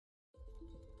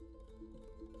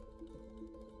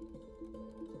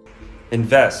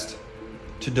Invest.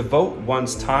 To devote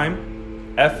one's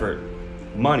time, effort,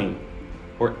 money,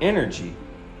 or energy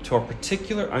to a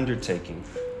particular undertaking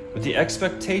with the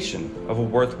expectation of a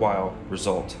worthwhile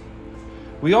result.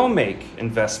 We all make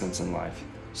investments in life,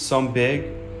 some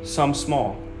big, some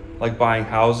small, like buying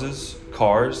houses,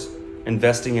 cars,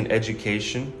 investing in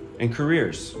education and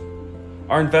careers.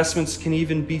 Our investments can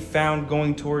even be found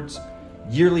going towards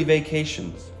yearly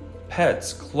vacations,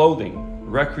 pets, clothing,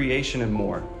 recreation, and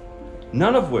more,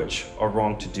 none of which are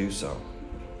wrong to do so.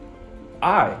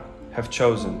 I have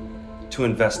chosen to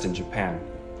invest in Japan.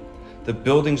 The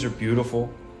buildings are beautiful,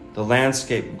 the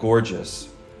landscape gorgeous,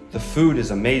 the food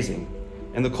is amazing,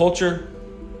 and the culture,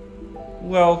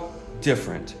 well,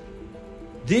 different.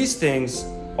 These things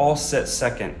all sit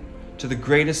second to the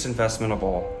greatest investment of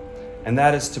all, and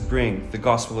that is to bring the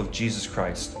gospel of Jesus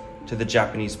Christ to the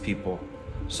Japanese people,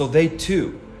 so they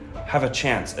too have a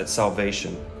chance at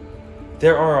salvation.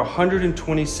 There are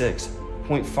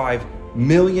 126.5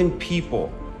 million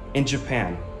people in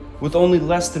Japan, with only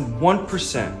less than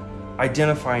 1%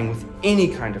 identifying with any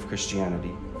kind of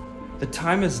Christianity. The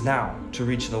time is now to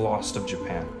reach the lost of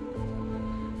Japan.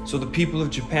 So the people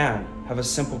of Japan have a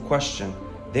simple question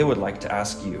they would like to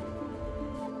ask you.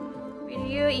 Will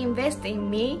you invest in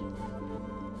me?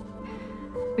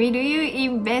 Will you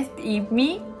invest in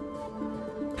me?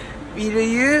 Will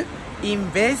you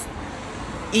invest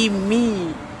in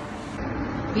me?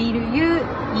 Will you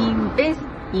invest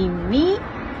in me?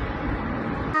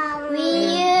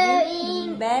 Will you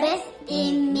invest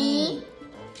in me?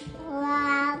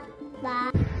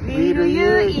 Will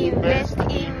you invest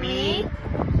in me?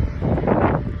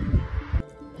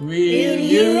 Will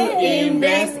you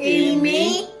invest in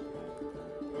me?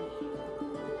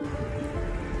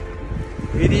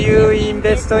 Will you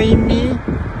invest in me?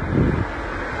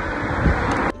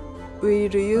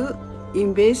 Will you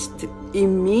invest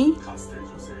in me?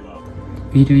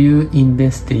 Will you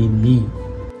invest in me?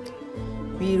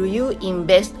 Will you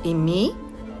invest in me?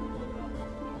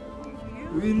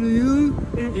 Will you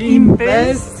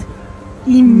invest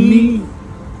in me?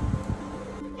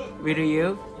 Will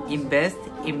you invest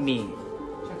in me?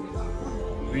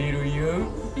 Will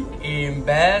you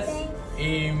invest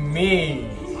in me?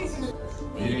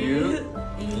 Will you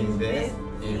invest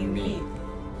in me?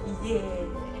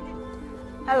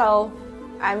 Hello,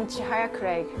 I'm Chihaya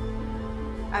Craig.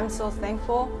 I'm so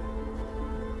thankful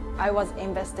I was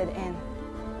invested in.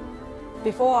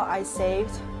 Before I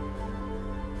saved,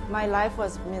 my life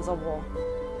was miserable.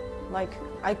 Like,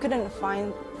 I couldn't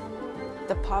find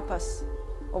the purpose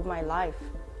of my life.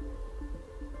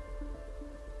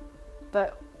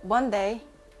 But one day,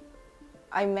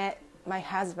 I met my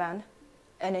husband,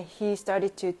 and he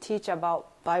started to teach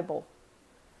about Bible.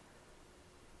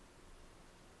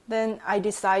 Then I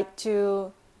decided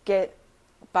to get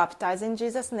baptized in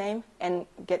Jesus' name and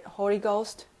get Holy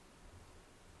Ghost.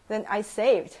 Then I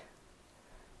saved.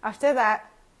 After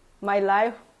that, my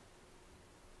life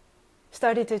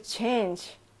started to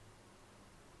change.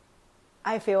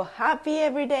 I feel happy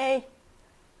every day.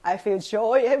 I feel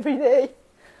joy every day.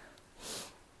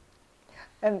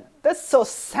 And that's so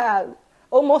sad.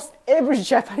 Almost every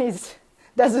Japanese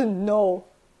doesn't know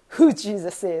who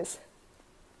Jesus is.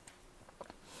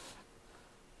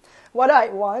 What I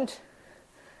want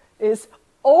is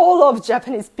all of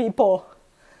Japanese people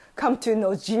come to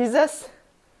know Jesus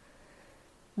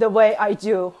the way I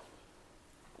do.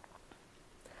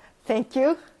 Thank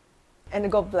you,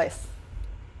 and God bless.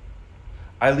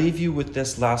 I leave you with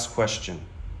this last question.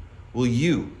 Will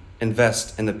you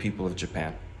invest in the people of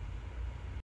Japan?